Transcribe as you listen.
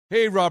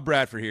Hey, Rob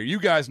Bradford here.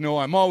 You guys know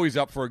I'm always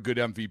up for a good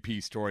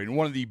MVP story, and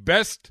one of the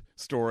best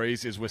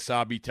stories is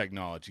Wasabi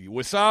Technology.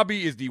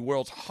 Wasabi is the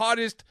world's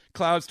hottest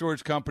cloud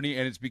storage company,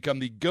 and it's become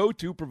the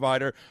go-to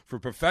provider for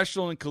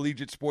professional and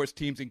collegiate sports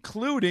teams,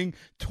 including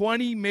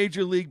 20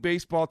 Major League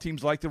Baseball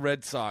teams like the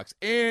Red Sox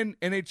and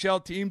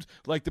NHL teams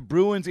like the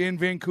Bruins and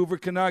Vancouver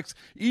Canucks.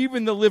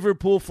 Even the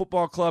Liverpool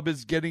Football Club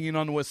is getting in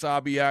on the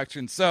Wasabi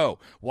action. So,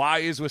 why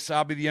is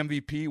Wasabi the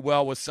MVP?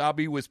 Well,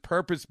 Wasabi was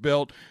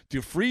purpose-built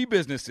to free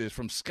businesses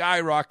from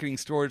skyrocketing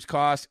storage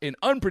costs and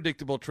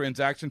unpredictable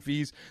transaction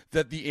fees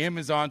that the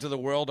Amazons of the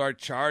world are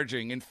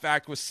charging. In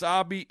fact,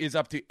 Wasabi is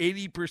up to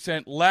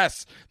 80%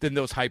 less than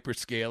those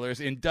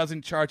hyperscalers and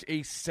doesn't charge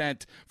a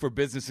cent for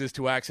businesses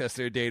to access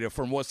their data.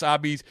 From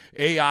Wasabi's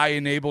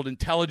AI-enabled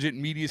intelligent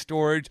media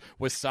storage,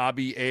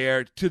 Wasabi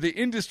Air, to the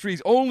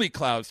industry's only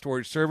cloud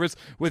storage service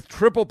with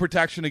triple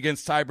protection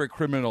against cyber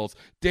criminals,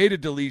 data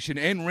deletion,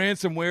 and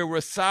ransomware,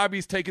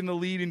 Wasabi's taken the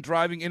lead in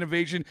driving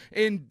innovation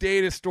in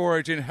data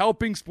storage and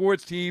helping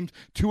sports teams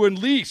to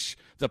unleash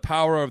the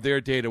power of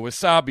their data.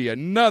 Wasabi,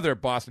 another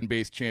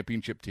Boston-based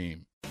championship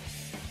team.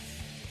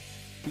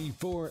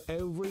 Before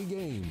every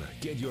game,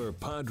 get your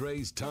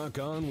Padres talk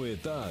on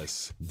with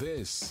us.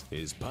 This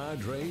is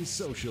Padres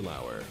Social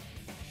Hour.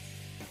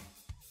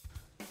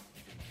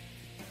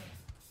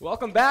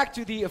 Welcome back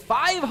to the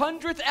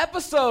 500th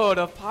episode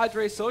of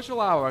Padres Social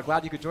Hour.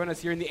 Glad you could join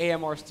us here in the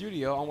AMR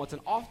studio on what's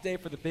an off day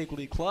for the big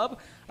league club,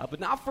 but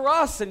not for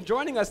us. And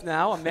joining us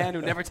now, a man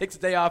who never takes a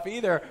day off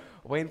either,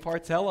 Wayne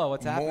Partella.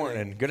 What's happening?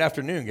 Morning. Good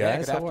afternoon,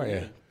 guys. Yeah, good How are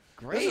afternoon. you?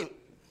 Great.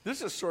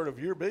 This is sort of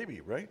your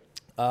baby, right?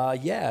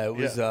 It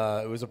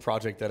was a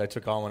project that I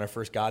took on when I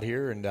first got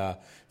here, and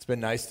it's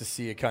been nice to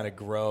see it kind of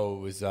grow.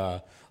 It was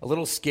a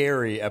little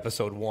scary,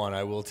 episode 1,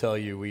 I will tell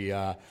you.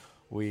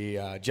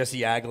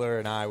 Jesse Agler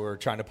and I were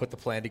trying to put the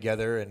plan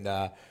together, and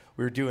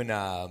we were doing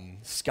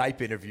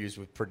Skype interviews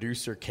with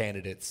producer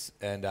candidates,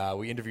 and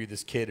we interviewed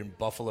this kid in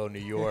Buffalo, New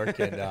York,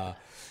 and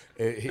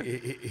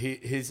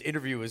his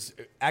interview was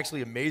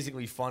actually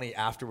amazingly funny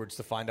afterwards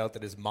to find out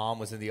that his mom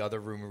was in the other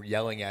room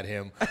yelling at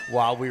him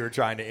while we were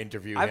trying to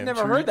interview him. I've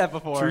never heard that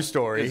before. True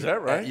story. Is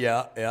that right?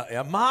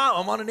 Yeah. Mom,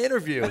 I'm on an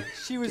interview.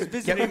 She was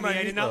visiting me.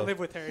 I did not live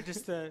with her.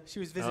 Just she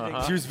was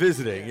visiting. She was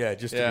visiting,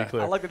 just to be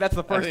clear. I like that. That's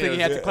the first thing he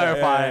had to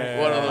clarify.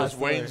 One of those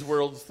Wayne's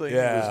Worlds things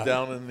was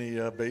down in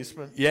the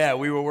basement. Yeah,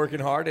 we were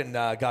working hard and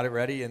got it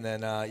ready, and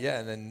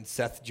then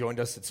Seth joined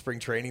us at spring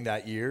training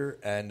that year,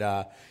 and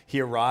he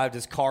arrived.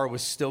 His car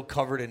was still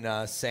covered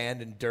in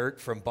sand and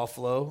dirt from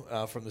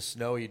Buffalo, from the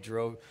snow. He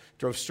drove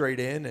straight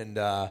in, and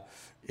I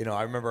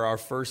remember our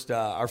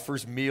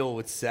first meal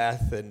with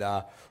Seth, and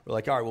we're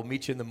like, all right, we'll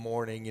meet you in the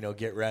morning.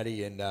 Get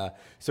ready, and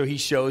so he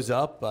shows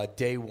up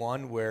day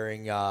one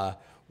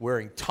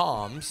wearing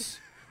Toms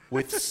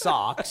with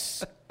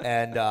socks,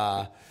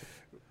 and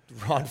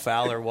Ron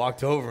Fowler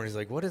walked over and he's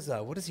like, what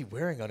is he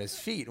wearing on his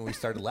feet? And we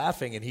started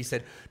laughing, and he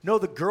said, no,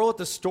 the girl at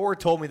the store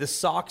told me the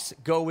socks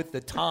go with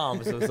the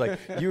Toms. So it was like,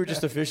 you were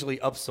just officially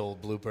upsold,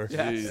 blooper.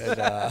 Yes.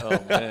 And,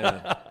 Oh,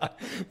 man.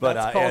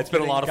 but it's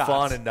been a lot of getting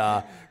fun,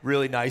 and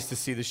really nice to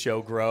see the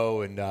show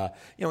grow. And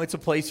it's a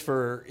place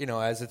for,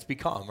 as it's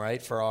become,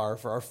 right, for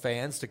our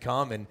fans to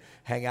come and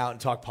hang out and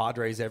talk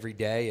Padres every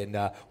day.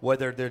 And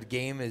whether the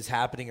game is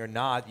happening or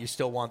not, you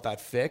still want that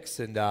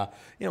fix. And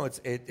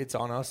it's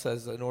on us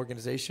as an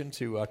organization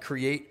to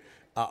create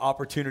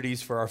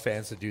opportunities for our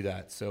fans to do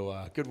that.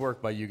 So good work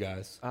by you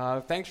guys.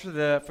 Thanks for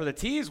the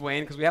tease,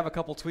 Wayne, because we have a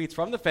couple tweets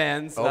from the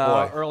fans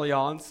early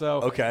on.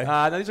 So okay.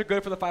 These are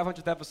good for the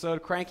 500th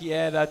episode. Cranky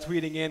Ed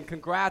tweeting in,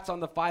 congrats on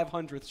the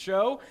 500th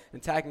show,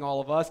 and tagging all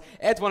of us.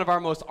 Ed's one of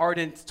our most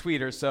ardent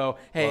tweeters. So,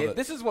 hey,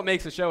 this is what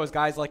makes the show is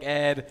guys like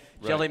Ed,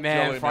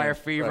 Jellyman, Friar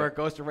Fever,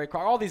 Ghost of Ray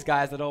Carr, all these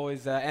guys that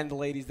always, and the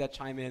ladies that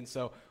chime in.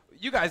 So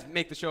you guys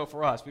make the show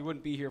for us. We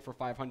wouldn't be here for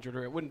 500,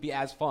 or it wouldn't be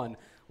as fun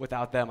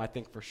without them, I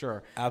think, for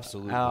sure.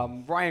 Absolutely.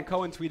 Ryan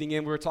Cohen tweeting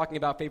in, we were talking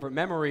about favorite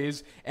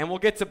memories, and we'll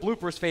get to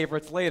bloopers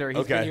favorites later.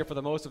 He's been here for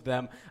the most of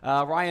them.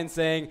 Ryan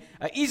saying,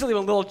 easily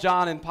when Lil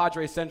Jon and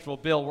Padres Central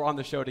Bill were on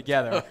the show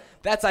together.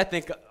 That's, I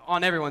think,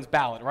 on everyone's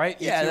ballot, right?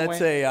 Yeah,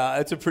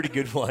 that's a pretty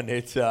good one.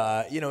 It's,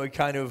 it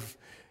kind of,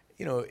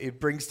 it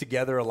brings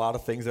together a lot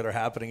of things that are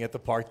happening at the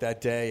park that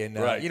day. And,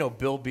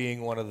 Bill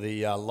being one of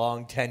the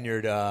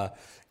long-tenured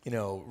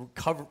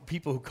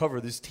people who cover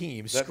this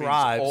team, that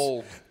scribes.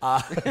 Old.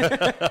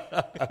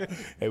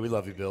 Hey, we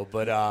love you, Bill.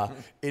 But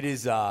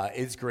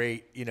it's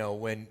great,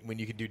 when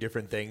you can do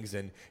different things,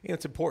 and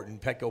it's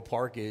important. Petco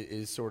Park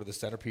is sort of the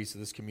centerpiece of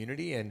this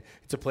community, and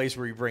it's a place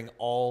where you bring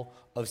all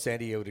of San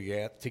Diego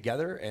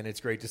together, and it's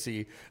great to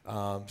see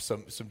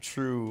some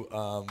true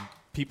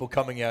people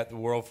coming at the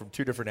world from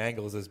two different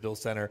angles, as Bill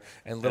Center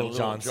and Little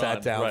John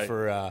sat down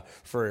for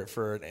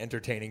an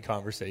entertaining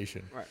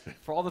conversation. Right.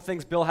 For all the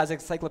things Bill has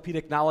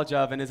encyclopedic knowledge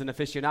of and is an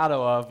aficionado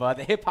of,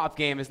 the hip-hop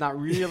game is not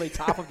really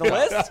top of the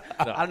list.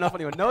 No. I don't know if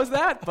anyone knows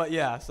that, but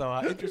yeah, so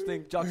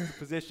interesting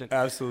juxtaposition.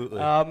 Absolutely.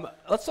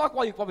 Let's talk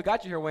while we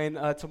got you here, Wayne.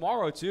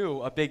 Tomorrow,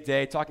 too, a big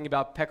day, talking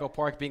about Petco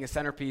Park being a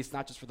centerpiece,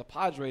 not just for the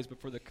Padres,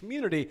 but for the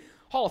community.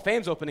 Hall of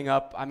Fame's opening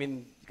up. I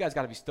mean, you guys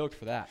got to be stoked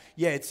for that.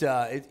 Yeah, it's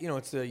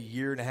it's a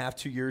year and a half,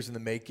 2 years in the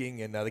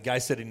making, and the guy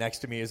sitting next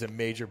to me is a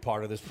major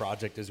part of this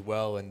project as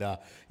well, and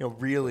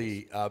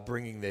really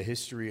bringing the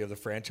history of the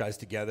franchise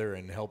together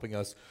and helping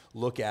us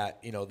look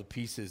at the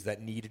pieces that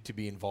needed to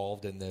be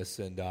involved in this,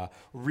 and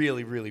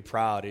really, really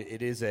proud.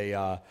 It is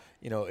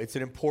it's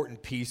an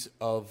important piece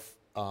of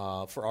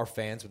for our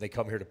fans when they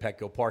come here to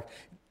Petco Park.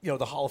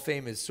 The Hall of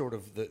Fame is sort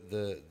of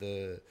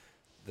the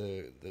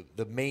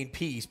main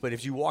piece, but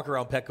if you walk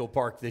around Petco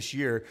Park this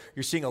year,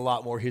 you're seeing a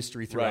lot more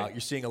history throughout. Right. You're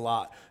seeing a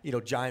lot,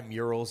 giant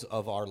murals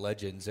of our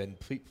legends and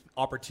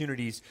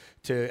opportunities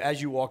to,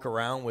 as you walk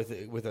around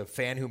with a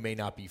fan who may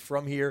not be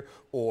from here,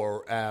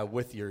 or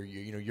with your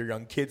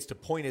young kids, to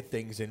point at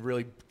things and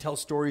really tell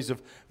stories of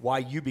why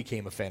you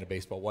became a fan of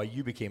baseball, why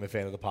you became a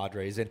fan of the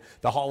Padres. And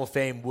the Hall of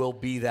Fame will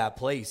be that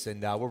place,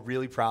 and we're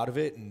really proud of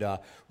it and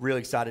really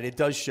excited. It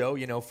does show,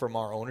 from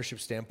our ownership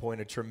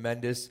standpoint, a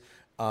tremendous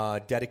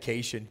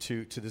dedication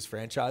to this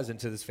franchise and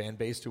to this fan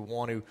base to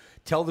want to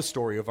tell the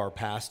story of our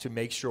past to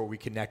make sure we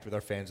connect with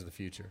our fans of the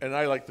future. And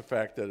I like the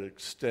fact that it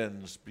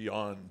extends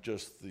beyond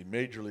just the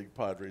Major League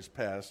Padres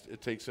past.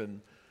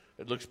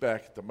 It looks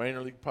back at the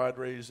minor league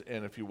Padres,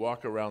 and if you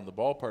walk around the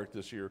ballpark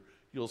this year,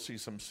 you'll see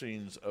some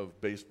scenes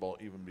of baseball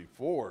even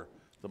before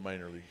the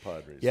minor league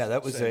Padres. Yeah,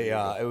 that was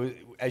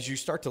as you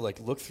start to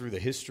look through the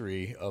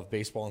history of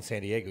baseball in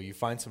San Diego, you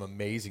find some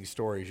amazing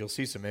stories. You'll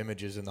see some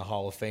images in the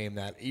Hall of Fame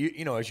that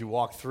as you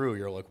walk through,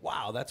 you're like,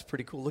 wow, that's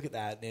pretty cool. Look at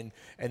that,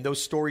 and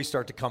those stories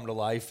start to come to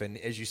life. And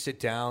as you sit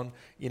down,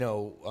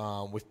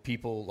 with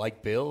people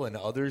like Bill and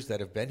others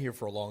that have been here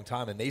for a long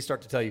time, and they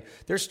start to tell you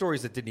there's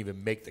stories that didn't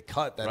even make the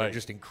cut that are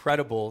just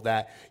incredible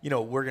that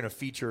we're going to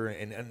feature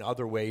in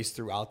other ways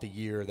throughout the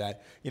year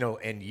that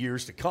and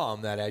years to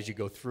come, that as you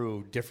go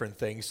through different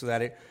things, so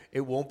that it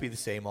won't be the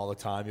same all the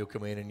time. You'll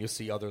come in and you'll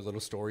see other little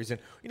stories.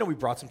 And, we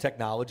brought some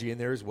technology in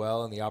there as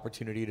well, and the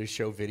opportunity to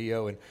show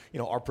video. And,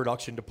 our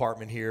production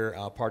department here,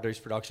 Padres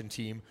production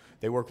team,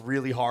 they work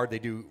really hard. They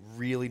do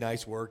really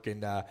nice work,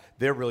 and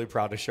they're really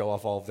proud to show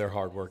off all of their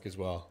hard work as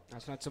well.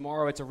 That's not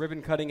tomorrow. It's a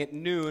ribbon cutting at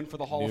noon for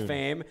the Hall of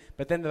Fame.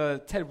 But then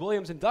the Ted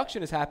Williams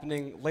induction is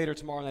happening later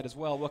tomorrow night as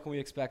well. What can we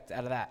expect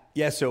out of that?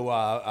 Yeah,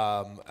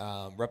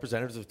 so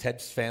representatives of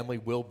Ted's family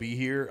will be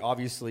here.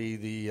 Obviously,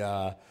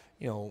 the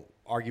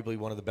arguably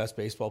one of the best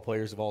baseball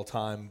players of all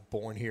time,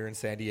 born here in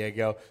San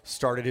Diego,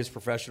 started his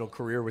professional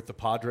career with the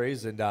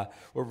Padres, and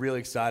we're really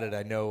excited.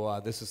 I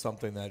know this is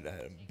something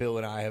that Bill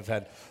and I have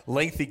had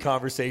lengthy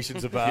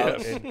conversations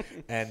about,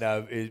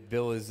 and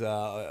Bill is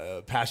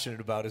passionate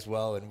about as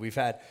well. And we've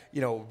had,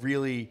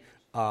 really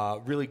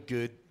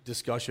good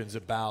discussions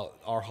about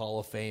our Hall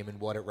of Fame and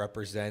what it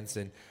represents.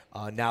 And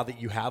now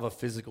that you have a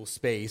physical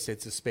space,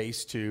 it's a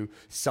space to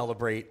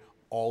celebrate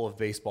all of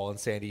baseball in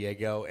San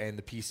Diego and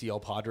the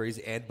PCL Padres,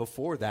 and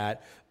before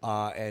that,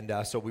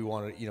 so we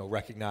want to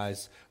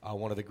recognize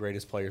one of the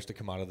greatest players to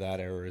come out of that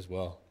era as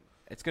well.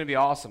 It's going to be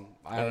awesome.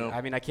 I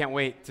mean, I can't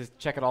wait to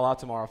check it all out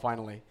tomorrow.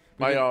 Finally,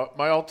 my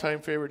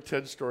all-time favorite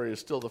Ted story is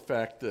still the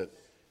fact that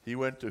he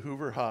went to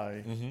Hoover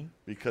High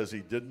because he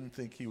didn't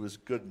think he was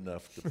good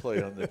enough to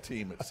play on the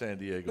team at San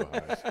Diego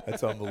High.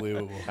 That's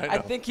unbelievable. I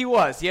think he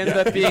was. He ended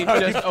up being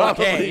just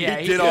okay. Yeah,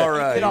 he did all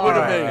right. Did all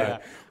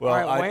right. Well,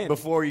 all right,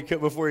 before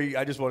you,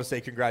 I just want to say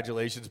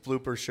congratulations.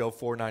 Blooper show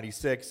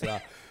 496.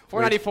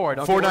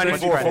 494.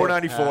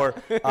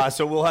 494.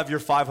 So we'll have your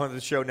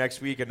 500th show next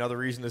week. Another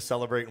reason to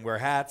celebrate and wear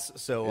hats.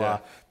 So,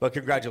 but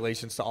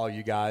congratulations to all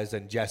you guys,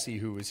 and Jesse,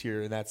 who was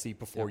here in that seat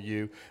before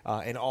you,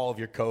 and all of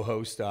your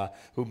co-hosts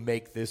who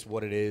make this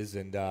what it is,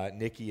 and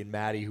Nikki and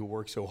Maddie, who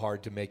work so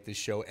hard to make this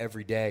show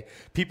every day.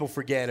 People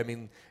forget. I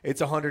mean,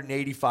 it's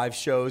 185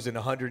 shows in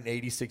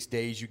 186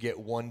 days. You get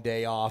 1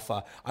 day off.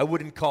 I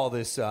wouldn't call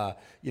this, a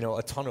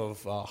ton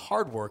of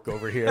hard work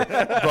over here,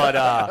 but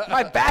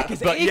my back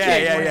is aching.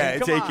 Yeah,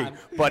 it's aching.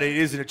 But it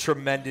is a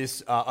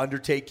tremendous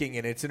undertaking,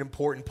 and it's an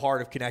important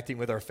part of connecting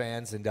with our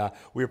fans, and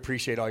we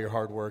appreciate all your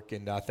hard work,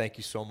 and thank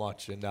you so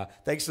much. And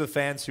thanks to the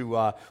fans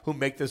who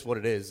make this what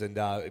it is, and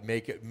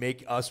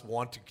make us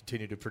want to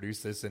continue to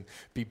produce this and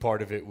be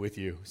part of it with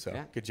you. So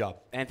good job.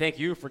 And thank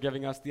you for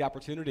giving us the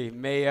opportunity.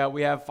 May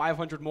we have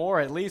 500 more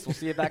at least. We'll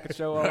see if that could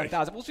show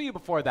 1,000. We'll see you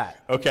before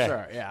that. Okay. I'm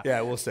sure.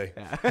 Yeah, we'll see.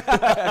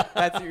 Yeah.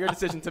 That's your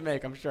decision to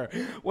make, I'm sure.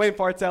 Wayne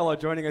Partello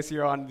joining us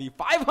here on the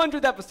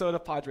 500th episode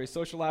of Padres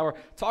Social Hour,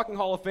 talking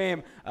Hall of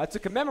Fame to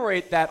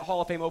commemorate that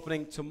Hall of Fame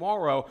opening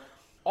tomorrow.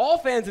 All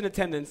fans in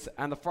attendance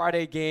on the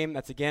Friday game,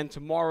 that's again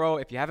tomorrow.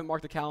 If you haven't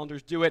marked the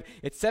calendars, do it.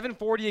 It's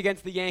 7:40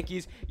 against the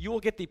Yankees. You will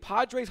get the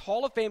Padres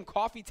Hall of Fame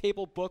coffee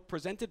table book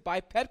presented by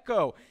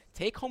Petco.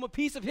 Take home a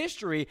piece of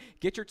history.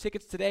 Get your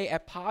tickets today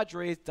at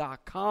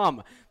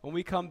Padres.com. When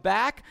we come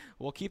back,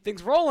 we'll keep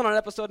things rolling on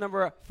episode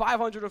number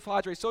 500 of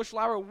Padres Social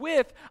Hour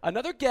with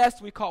another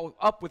guest. We caught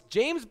up with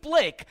James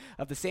Blake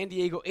of the San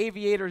Diego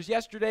Aviators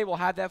yesterday. We'll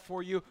have that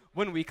for you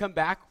when we come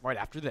back right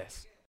after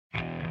this.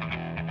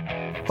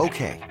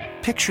 Okay,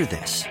 picture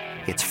this.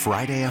 It's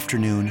Friday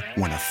afternoon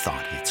when a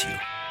thought hits you.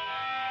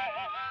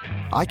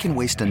 I can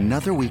waste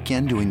another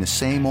weekend doing the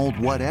same old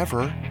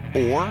whatever,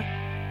 or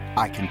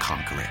I can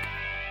conquer it.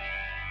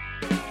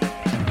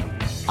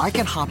 I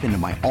can hop into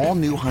my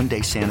all-new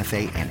Hyundai Santa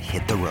Fe and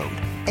hit the road.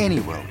 Any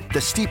road.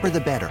 The steeper,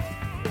 the better.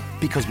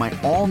 Because my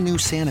all-new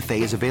Santa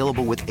Fe is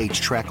available with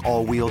H-Track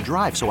all-wheel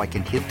drive, so I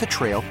can hit the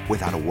trail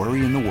without a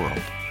worry in the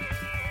world.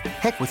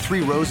 Heck, with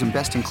 3 rows and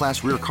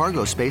best-in-class rear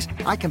cargo space,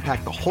 I can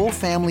pack the whole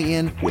family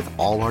in with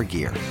all our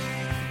gear.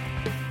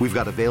 We've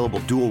got available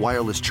dual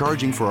wireless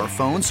charging for our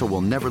phones, so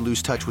we'll never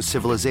lose touch with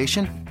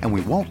civilization, and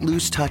we won't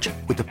lose touch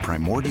with the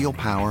primordial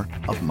power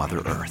of Mother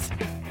Earth.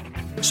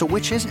 So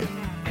which is it?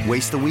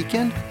 Waste the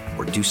weekend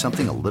or do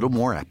something a little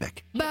more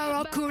epic?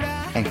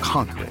 And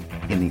conquer it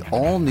in the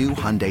all-new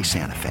Hyundai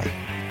Santa Fe.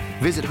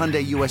 Visit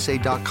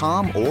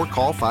HyundaiUSA.com or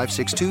call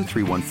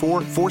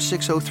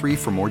 562-314-4603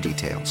 for more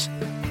details.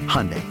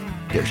 Hyundai,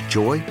 there's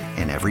joy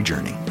in every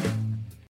journey.